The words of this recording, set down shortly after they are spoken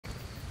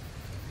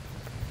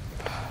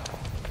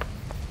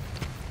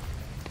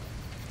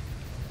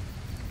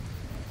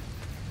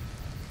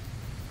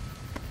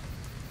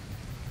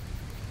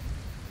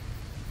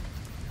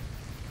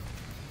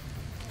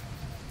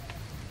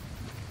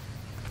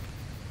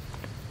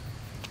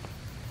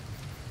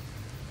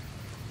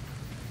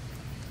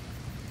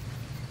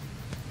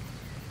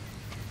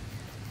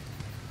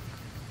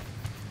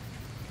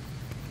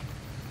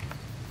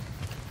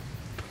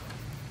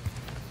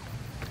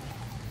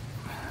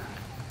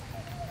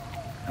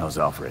How's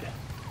Alfred?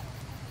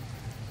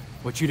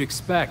 What you'd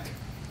expect.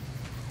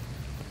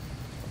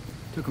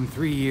 Took him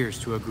 3 years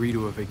to agree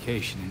to a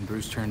vacation, and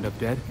Bruce turned up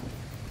dead.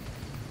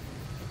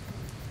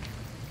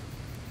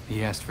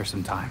 He asked for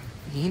some time.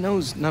 He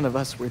knows none of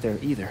us were there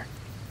either,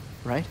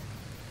 right?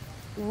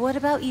 What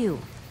about you?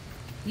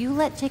 You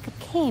let Jacob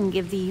Kane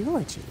give the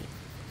eulogy.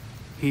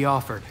 He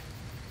offered.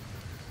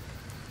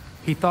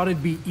 He thought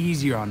it'd be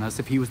easier on us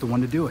if he was the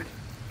one to do it.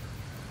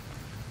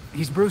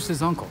 He's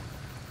Bruce's uncle.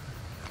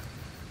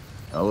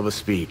 Hell of a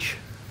speech.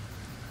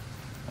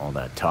 All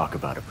that talk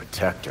about a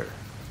protector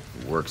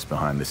who works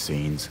behind the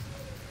scenes.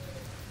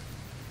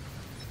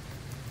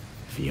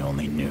 If he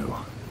only knew.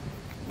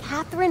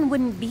 Catherine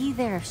wouldn't be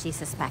there if she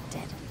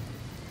suspected.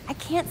 I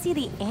can't see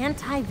the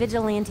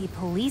anti-vigilante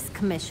police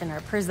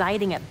commissioner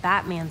presiding at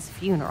Batman's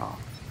funeral.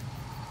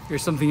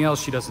 Here's something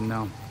else she doesn't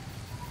know.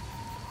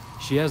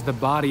 She has the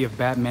body of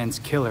Batman's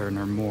killer in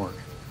her morgue.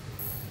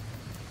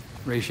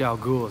 Ra's al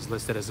Ghul is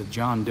listed as a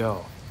John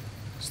Doe,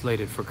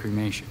 slated for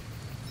cremation.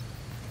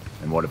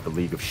 And what if the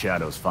League of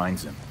Shadows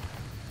finds him?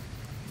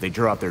 If they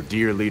draw out their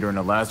dear leader in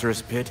a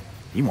Lazarus pit,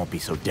 he won't be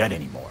so dead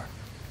anymore.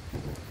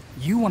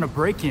 You want to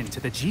break into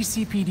the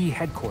GCPD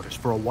headquarters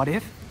for a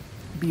what-if?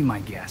 Be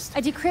my guest.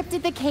 I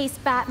decrypted the case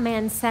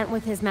Batman sent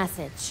with his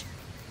message.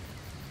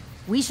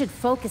 We should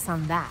focus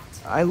on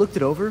that. I looked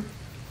it over,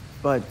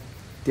 but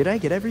did I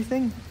get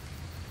everything?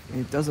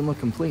 It doesn't look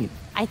complete.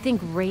 I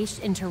think Ra's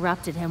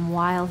interrupted him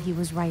while he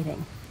was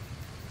writing.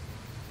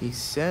 He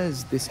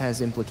says this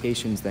has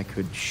implications that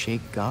could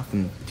shake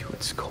Gotham to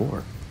its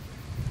core.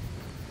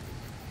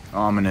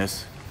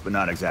 Ominous, but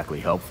not exactly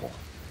helpful.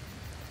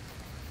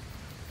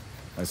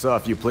 I saw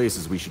a few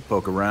places we should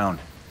poke around.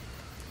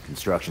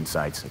 Construction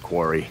sites, a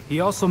quarry.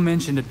 He also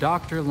mentioned a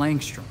Dr.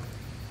 Langstrom.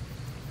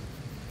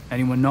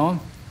 Anyone know him?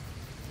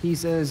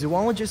 He's a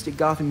zoologist at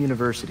Gotham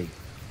University.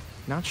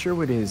 Not sure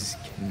what his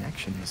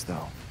connection is,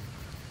 though.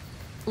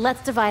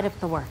 Let's divide up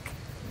the work.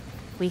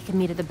 We can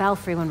meet at the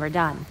Belfry when we're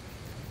done.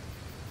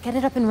 Get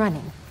it up and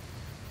running.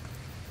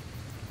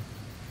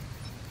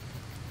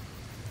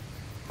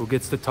 Who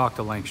gets to talk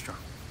to Langstrom?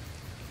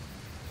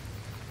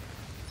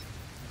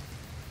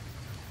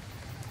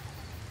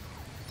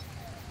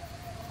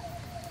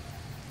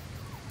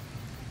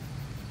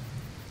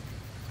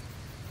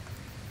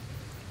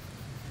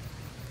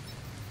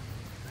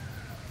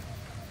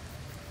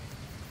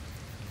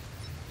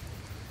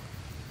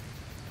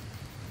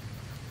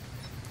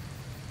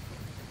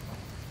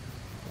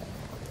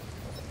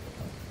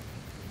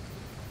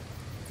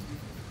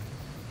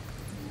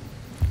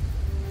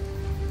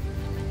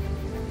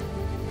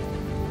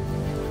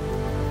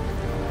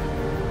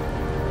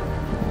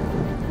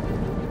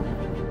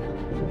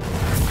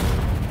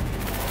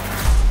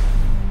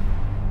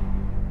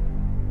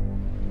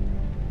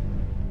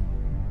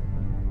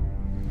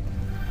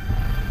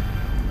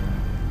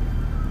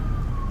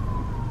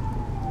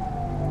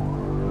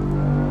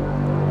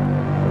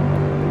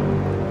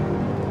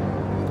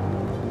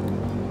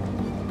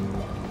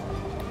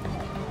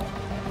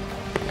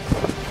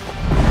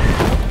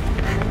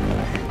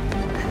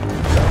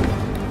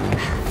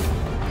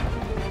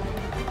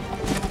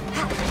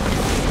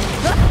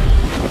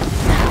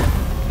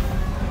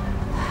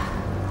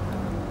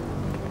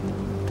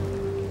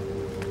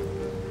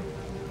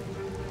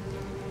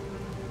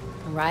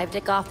 Arrived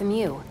at Gotham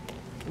U.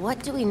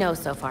 What do we know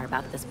so far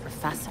about this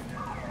professor?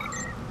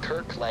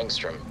 Kirk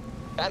Langstrom.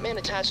 Batman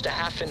attached a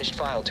half-finished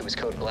file to his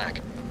code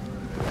black.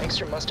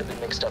 Langstrom must have been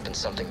mixed up in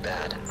something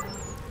bad.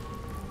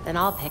 Then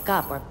I'll pick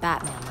up where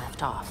Batman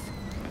left off.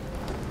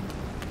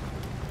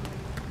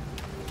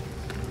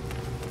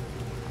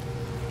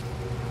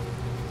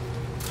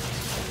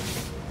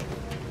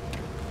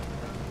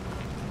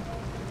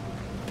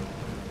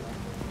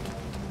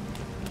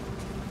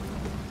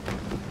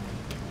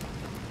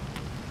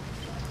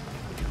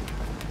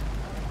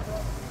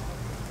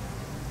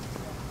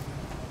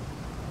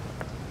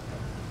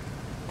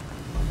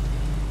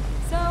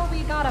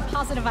 Got a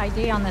positive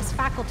ID on this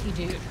faculty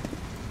dude,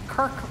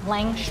 Kirk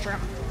Langstrom.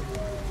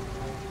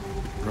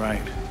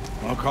 Right.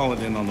 I'll call it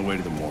in on the way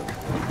to the morgue.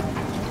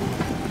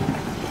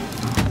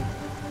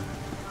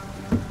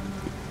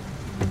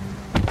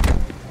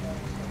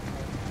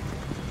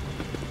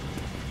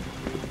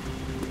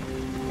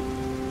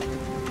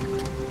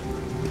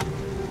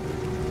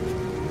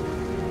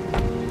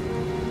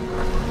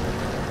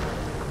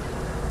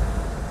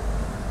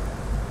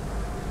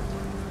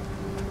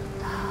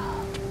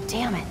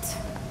 Damn it.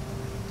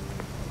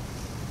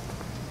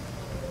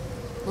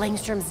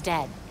 Langstrom's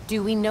dead.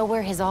 Do we know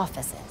where his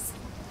office is?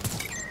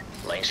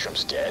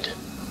 Langstrom's dead?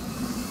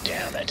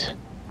 Damn it.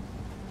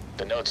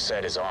 The note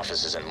said his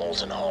office is in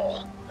Molten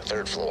Hall, the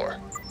 3rd floor.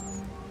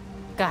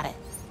 Got it.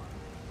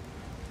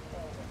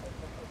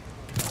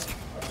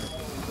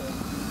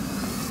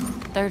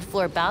 Third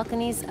floor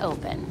balcony's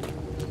open.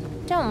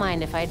 Don't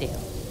mind if I do.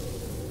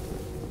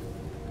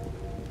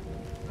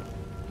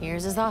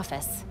 Here's his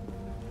office.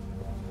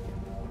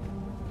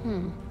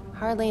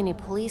 Hardly any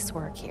police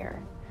work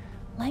here.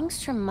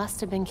 Langstrom must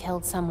have been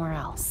killed somewhere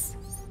else.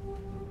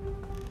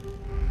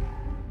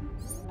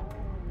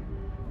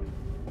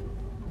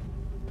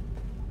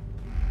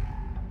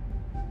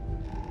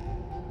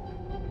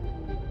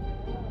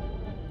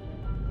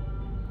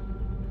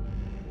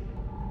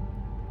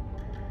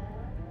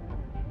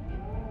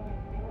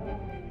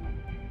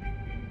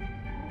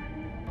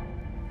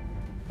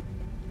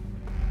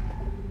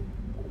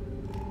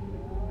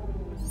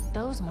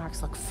 Those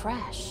marks look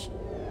fresh.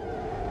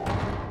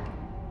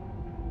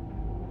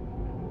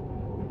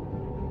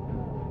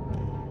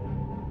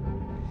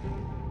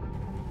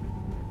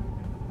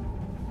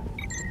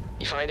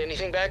 You find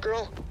anything,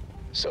 Batgirl?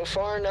 So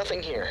far,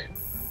 nothing here.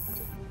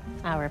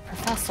 Our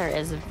professor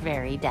is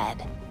very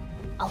dead.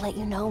 I'll let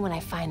you know when I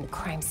find the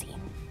crime scene.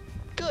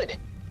 Good.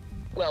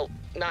 Well,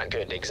 not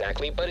good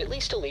exactly, but at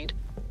least a lead.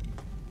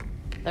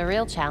 The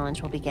real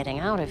challenge will be getting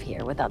out of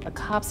here without the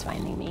cops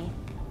finding me.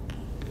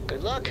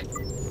 Good luck.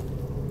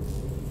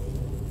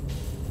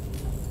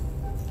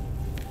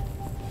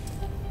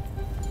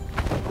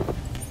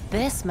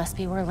 This must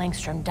be where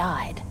Langstrom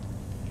died.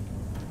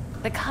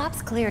 The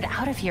cops cleared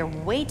out of here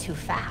way too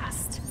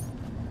fast.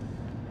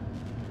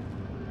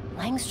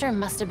 Langstrom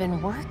must have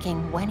been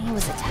working when he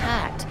was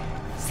attacked.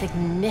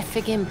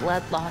 Significant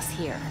blood loss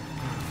here.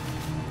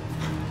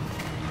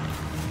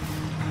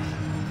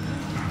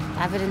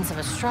 Evidence of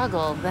a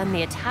struggle, then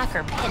the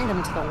attacker pinned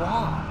him to the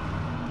wall.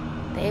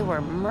 They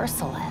were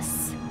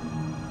merciless.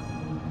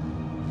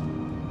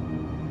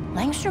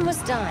 Langstrom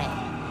was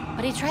dying,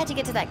 but he tried to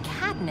get to that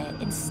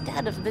cabinet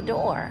instead of the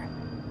door.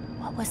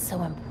 What was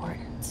so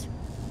important?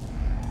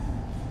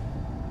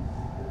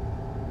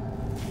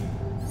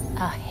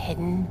 A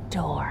hidden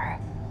door.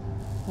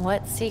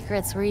 What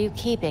secrets were you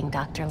keeping,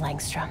 Dr.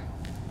 Langstrom?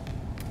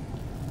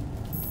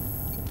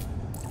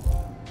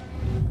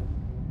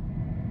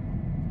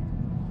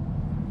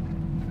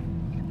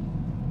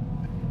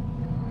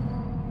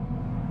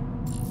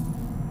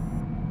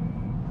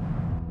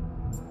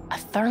 A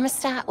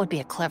thermostat would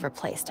be a clever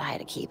place to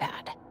hide a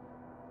keypad.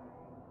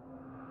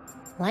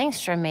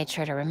 Langstrom made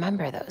sure to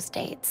remember those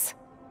dates.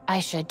 I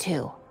should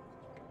too.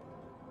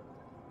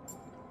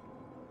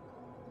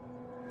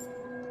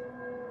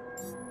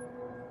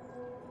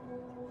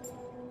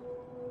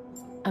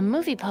 A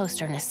movie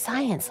poster in a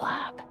science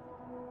lab.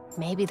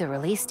 Maybe the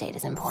release date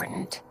is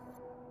important.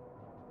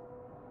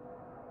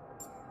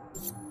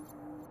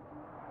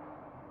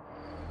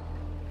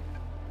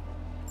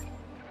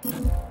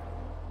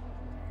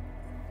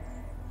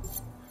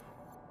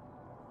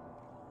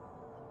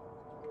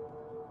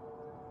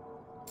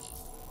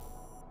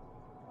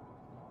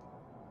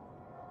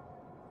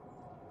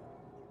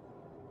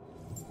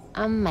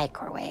 A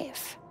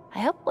microwave. I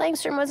hope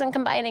Langstrom wasn't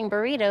combining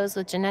burritos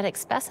with genetic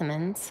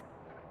specimens.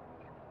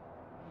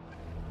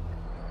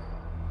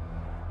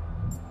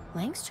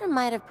 Langstrom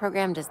might have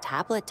programmed his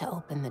tablet to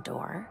open the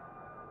door.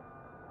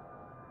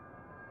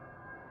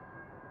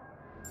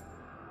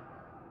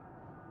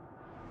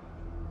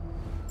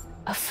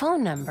 A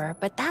phone number,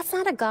 but that's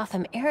not a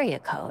Gotham area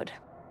code.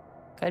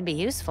 Could be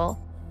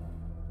useful.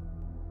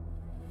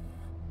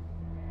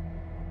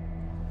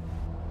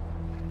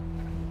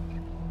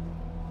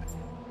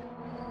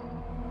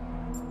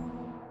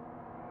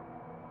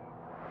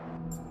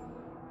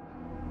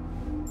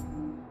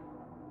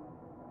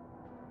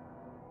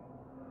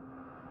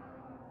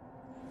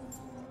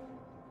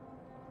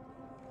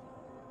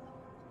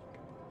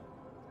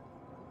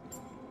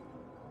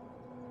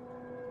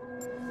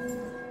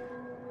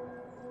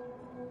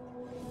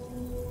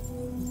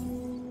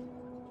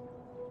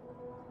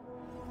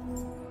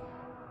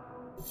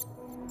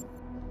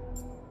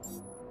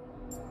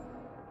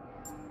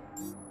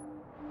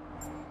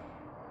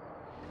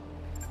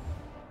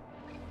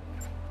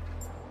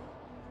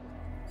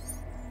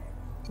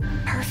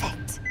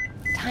 Perfect.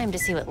 Time to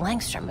see what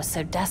Langstrom was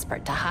so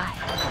desperate to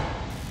hide.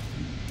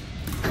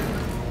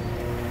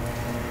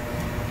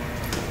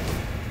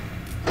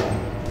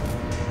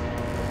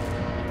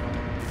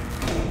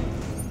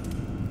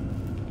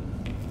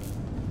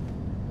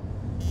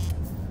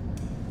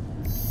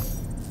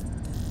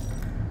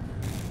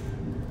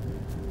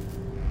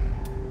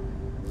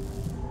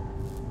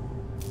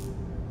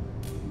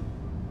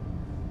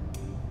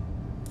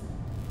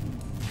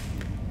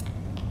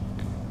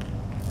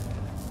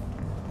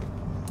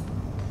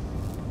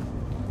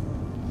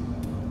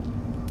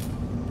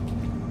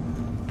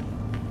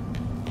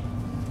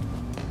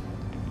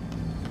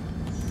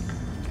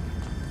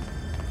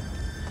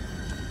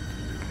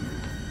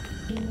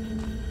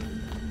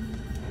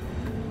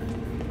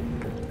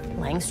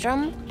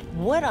 Langstrom,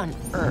 what on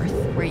earth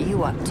were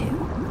you up to?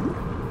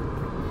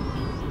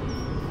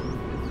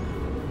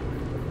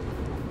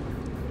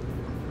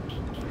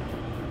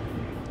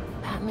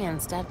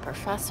 Batman's dead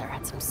professor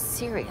had some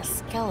serious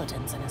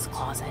skeletons in his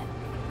closet.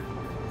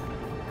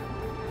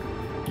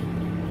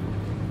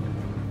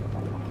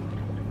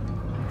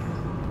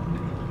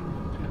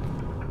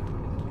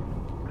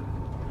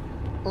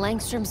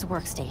 Langstrom's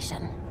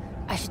workstation.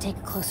 I should take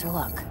a closer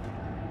look.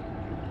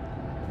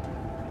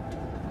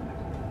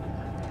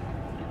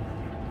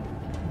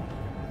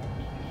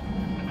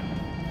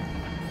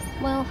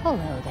 Well,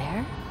 hello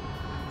there.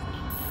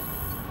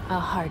 A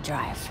hard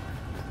drive.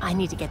 I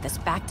need to get this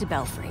back to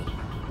Belfry.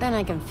 Then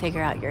I can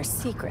figure out your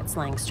secrets,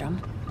 Langstrom.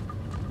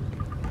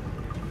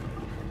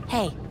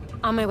 Hey,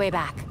 on my way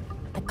back.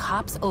 The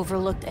cops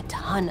overlooked a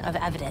ton of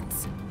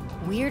evidence.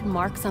 Weird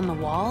marks on the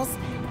walls,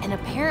 and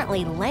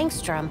apparently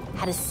Langstrom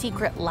had a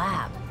secret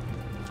lab.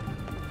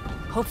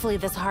 Hopefully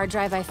this hard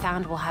drive I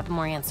found will have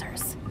more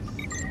answers.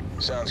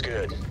 Sounds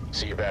good.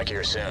 See you back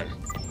here soon.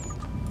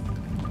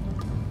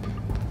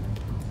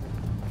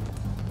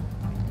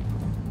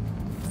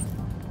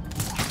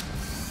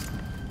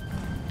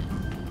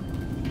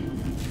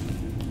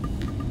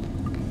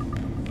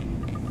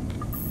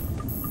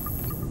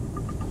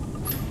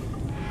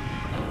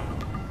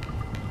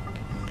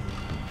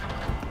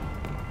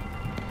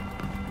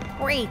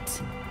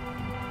 Great.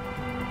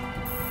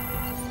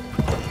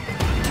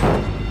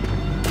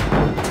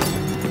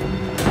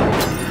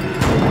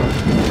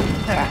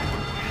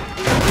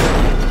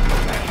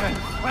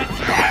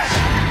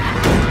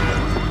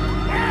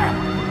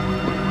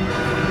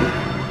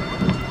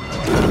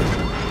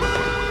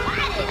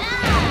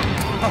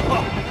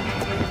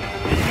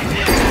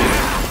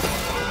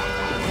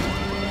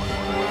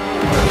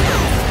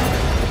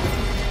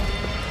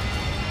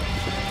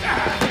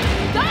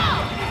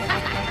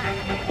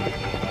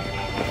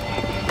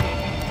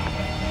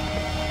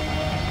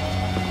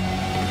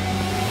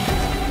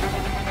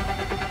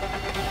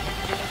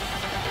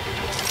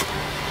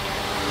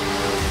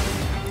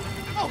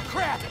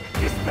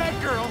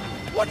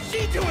 What's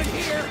she doing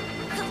here?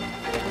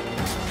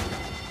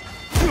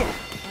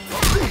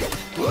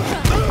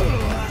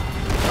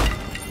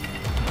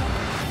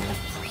 The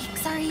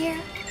freaks are here?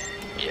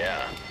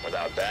 Yeah,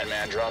 without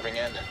Batman dropping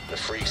in, the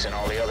freaks and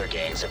all the other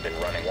gangs have been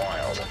running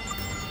wild.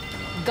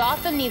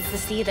 Gotham needs to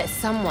see that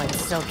someone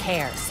still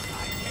cares.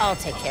 I'll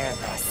take care of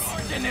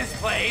this. In this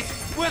place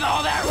with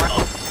all that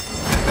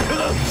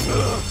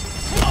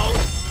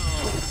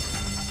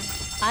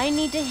I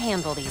need to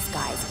handle these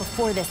guys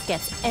before this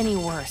gets any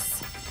worse.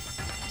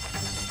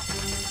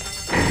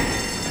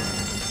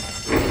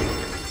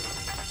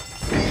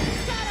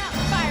 Shut up,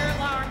 fire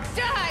alarm!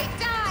 Die!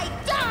 Die!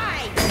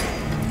 Die!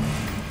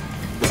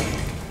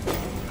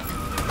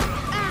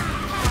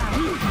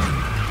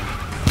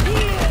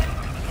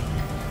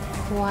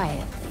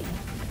 Quietly.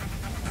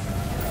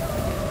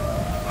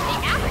 The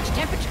average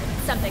temperature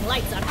when something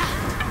lights up.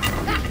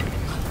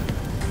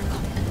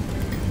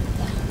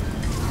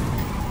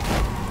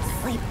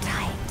 Sleep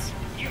tight.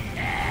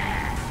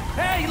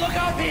 Hey, look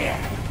out here!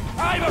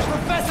 I'm a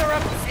professor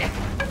of...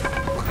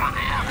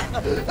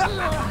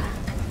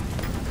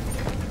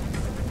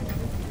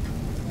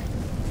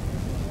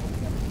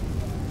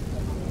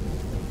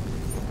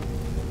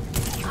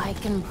 I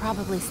can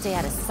probably stay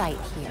out of sight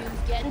here.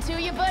 Getting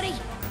to you, buddy?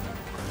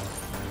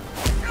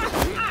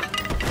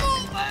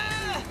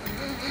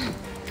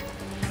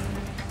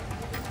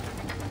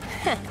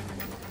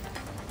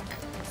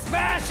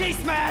 Smashy,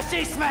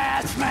 smashy,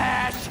 smash,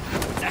 smash!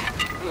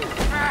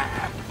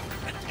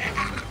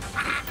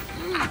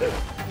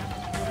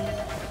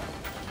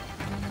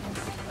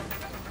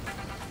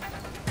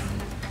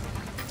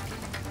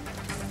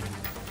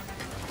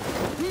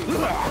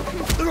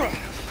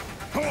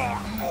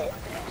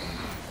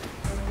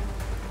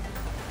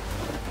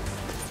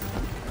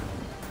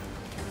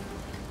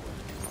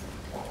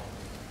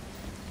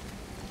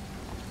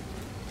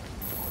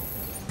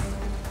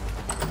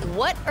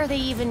 What are they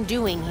even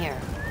doing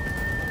here?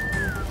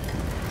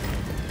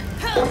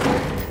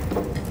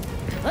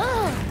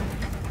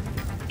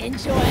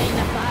 Enjoying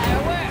the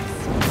fireworks.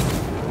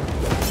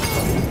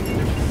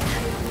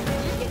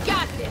 You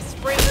got this,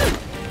 freak.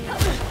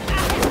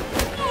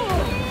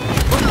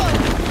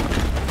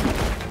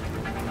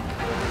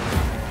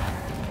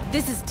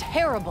 This is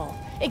terrible.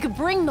 It could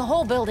bring the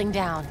whole building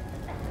down.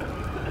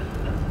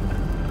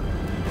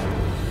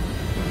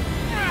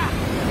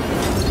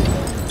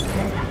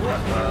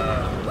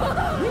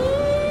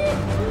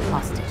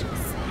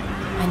 Hostages.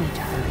 I need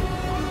to hurry.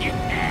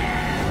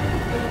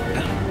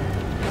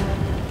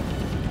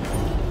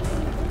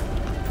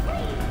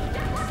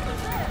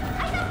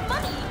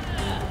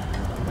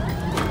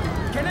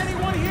 Can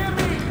anyone hear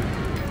me?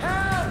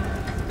 Help!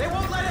 They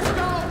won't let us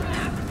go!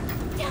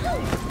 Get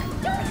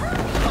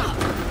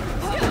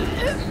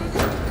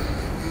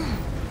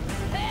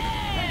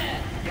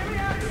me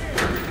out of here!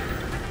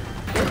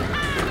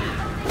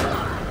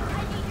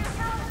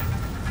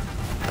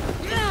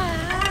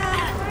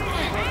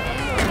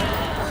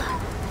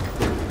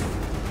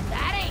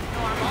 That ain't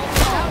normal.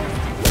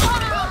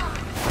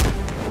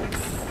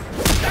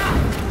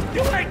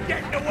 You ain't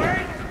getting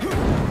away!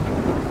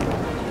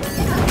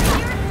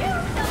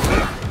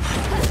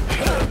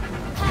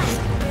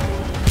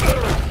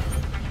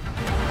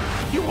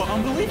 You are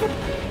unbelievable!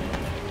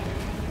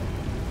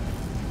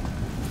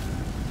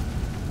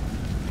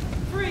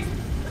 Freeze!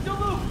 Don't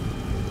move!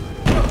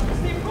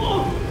 Stay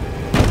cool!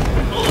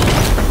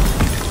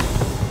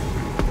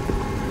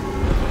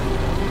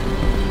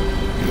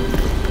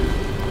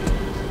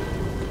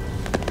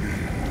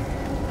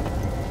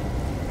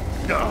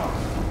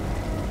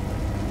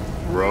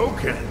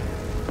 Broken.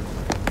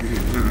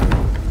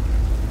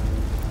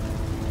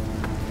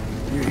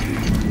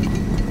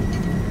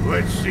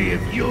 Let's see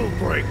if you'll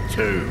break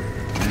too.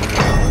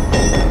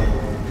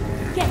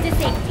 Get to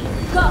safety.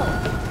 Go!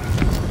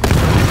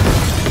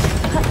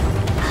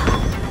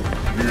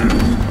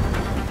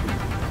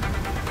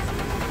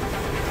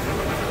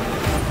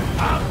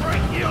 I'll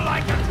break you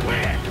like a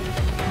twig.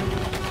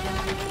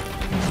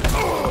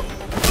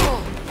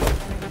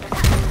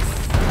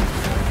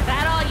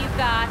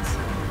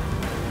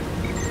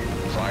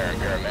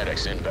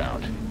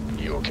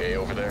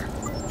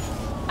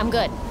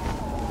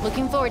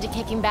 Looking forward to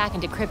kicking back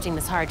and decrypting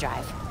this hard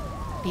drive.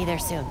 Be there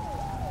soon.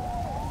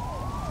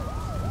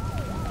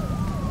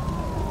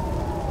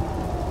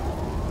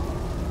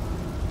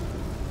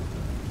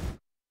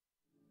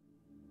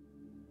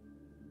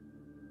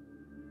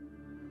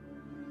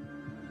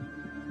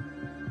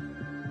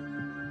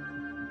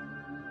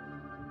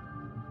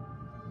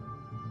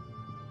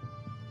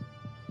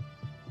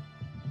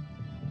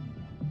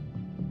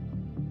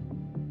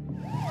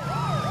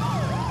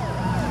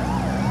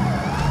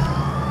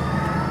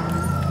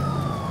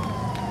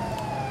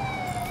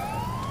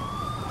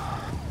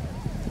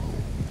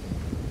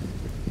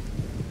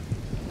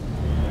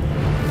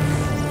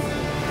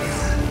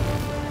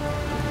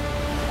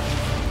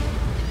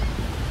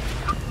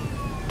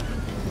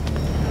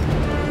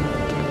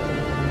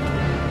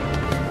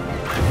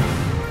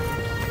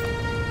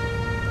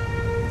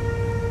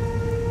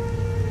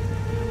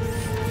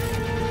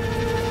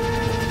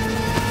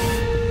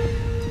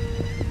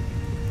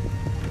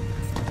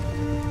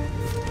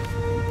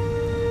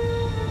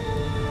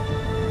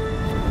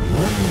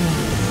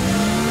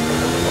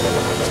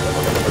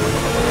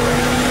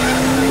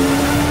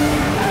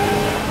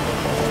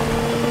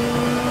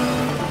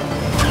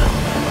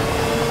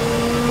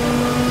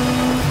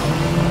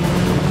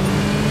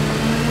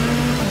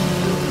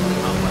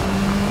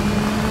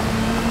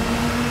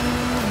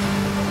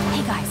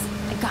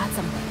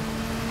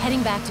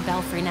 Back to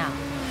Belfry now.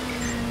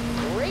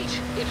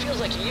 Great! It feels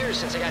like years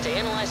since I got to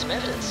analyze some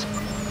evidence.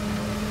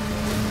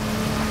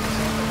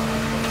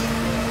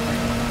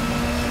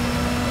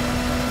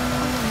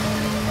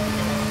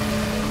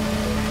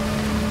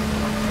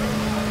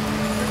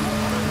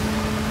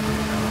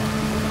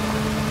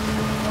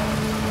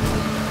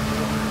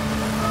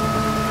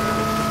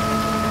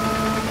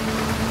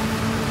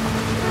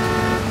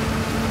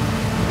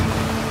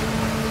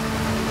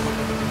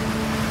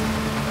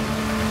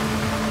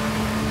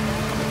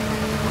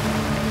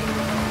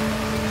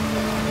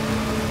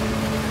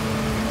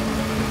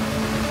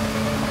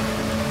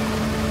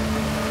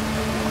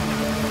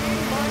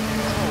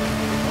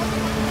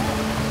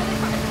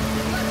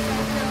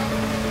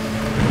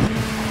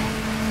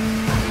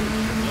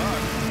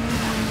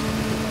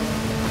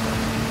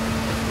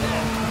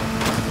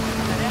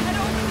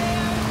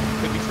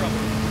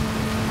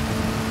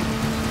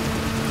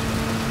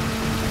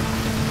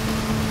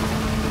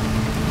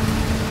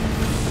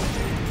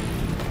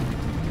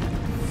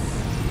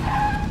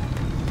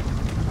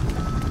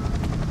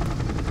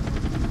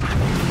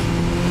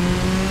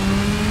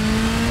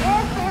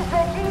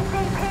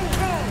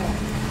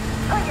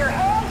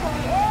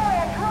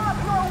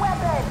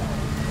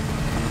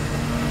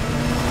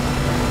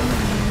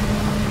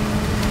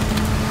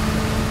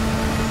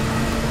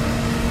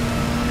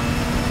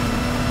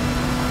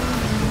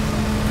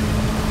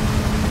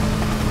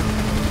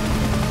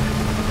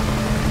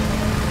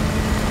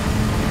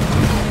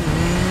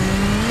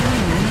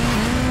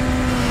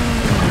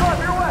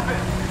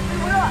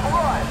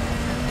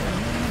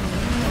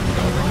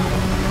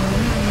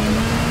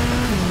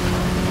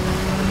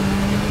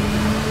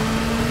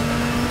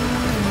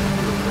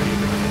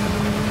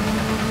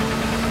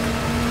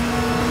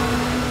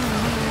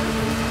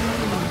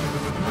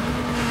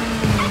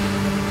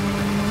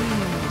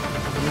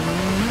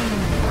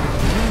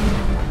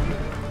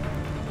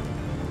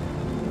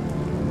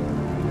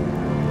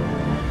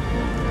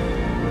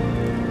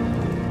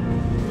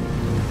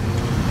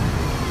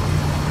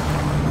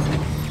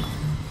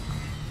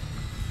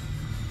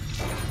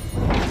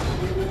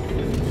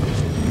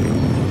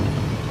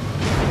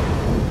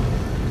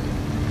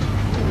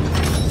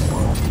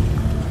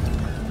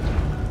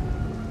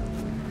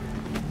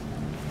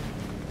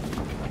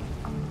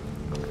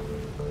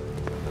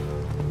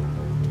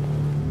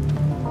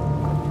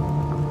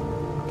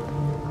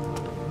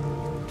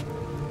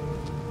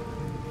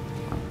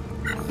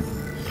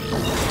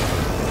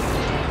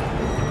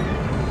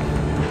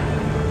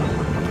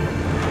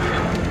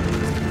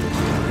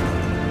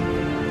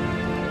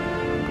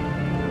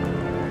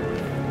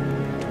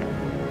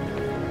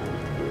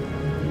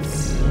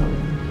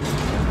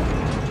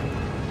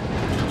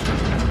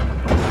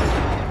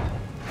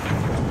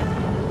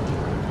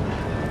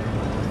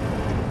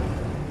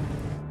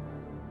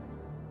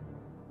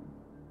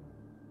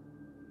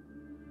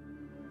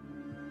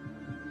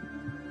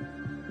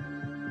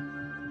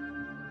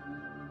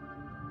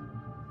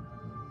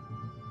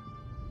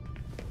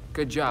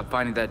 Good job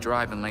finding that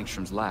drive in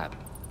Langstrom's lab.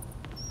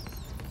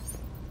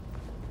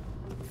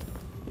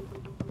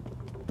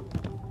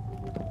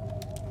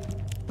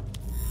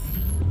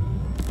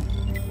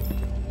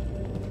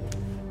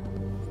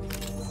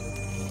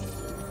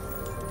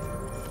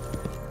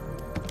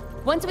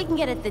 Once we can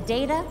get at the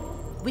data,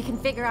 we can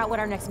figure out what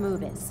our next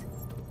move is.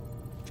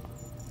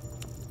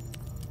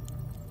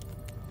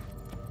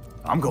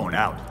 I'm going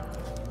out.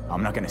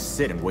 I'm not gonna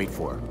sit and wait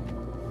for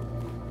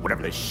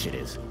whatever this shit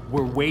is.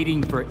 We're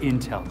waiting for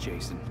intel,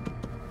 Jason.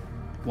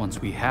 Once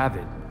we have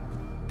it,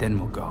 then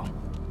we'll go.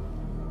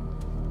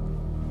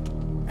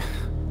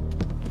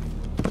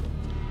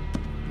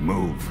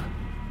 Move.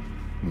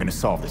 I'm gonna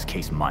solve this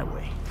case my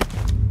way.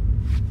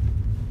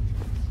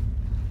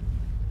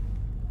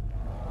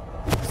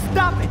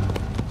 Stop it!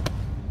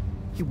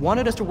 He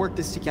wanted us to work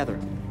this together.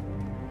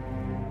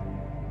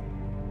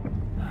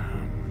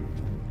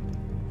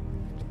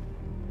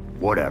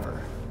 Whatever.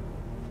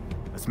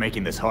 It's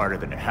making this harder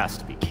than it has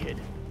to be,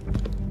 kid.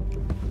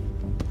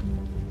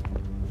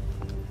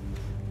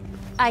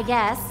 I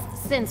guess,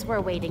 since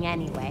we're waiting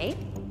anyway,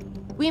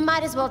 we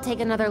might as well take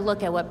another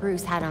look at what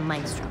Bruce had on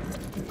Langstrom.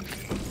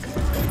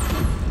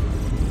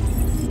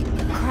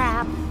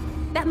 Crap.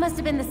 That must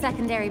have been the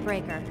secondary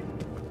breaker.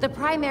 The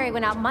primary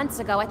went out months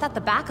ago. I thought the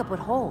backup would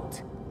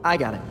hold. I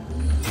got it.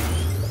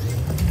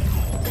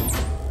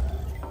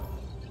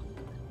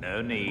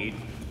 No need.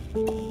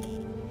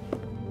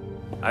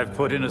 I've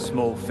put in a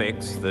small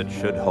fix that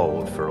should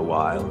hold for a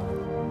while.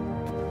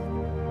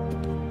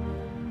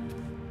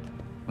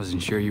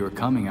 Wasn't sure you were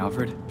coming,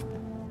 Alfred.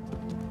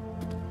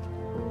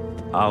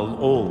 I'll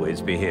always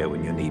be here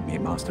when you need me,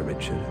 Master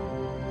Richard.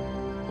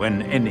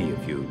 When any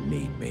of you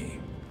need me.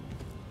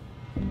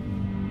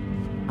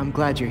 I'm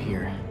glad you're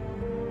here.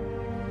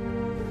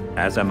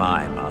 As am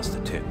I,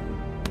 Master Tim.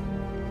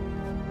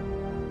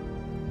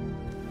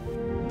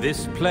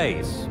 This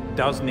place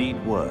does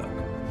need work.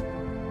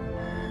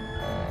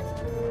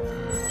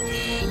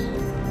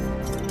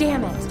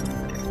 Damn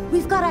it!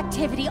 We've got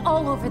activity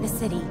all over the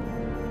city.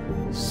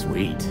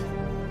 Sweet.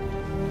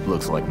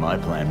 Looks like my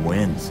plan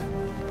wins.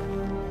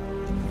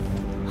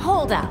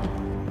 Hold up.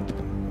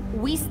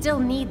 We still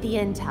need the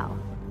intel.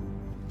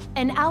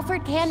 And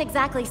Alfred can't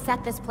exactly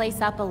set this place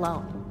up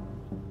alone.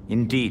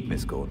 Indeed,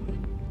 Miss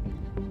Gordon.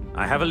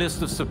 I have a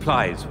list of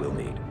supplies we'll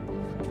need.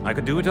 I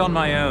could do it on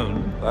my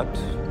own, but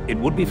it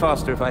would be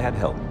faster if I had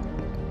help.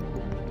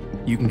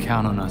 You can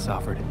count on us,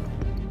 Alfred.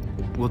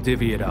 We'll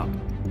divvy it up.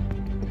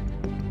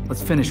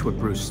 Let's finish what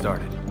Bruce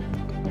started.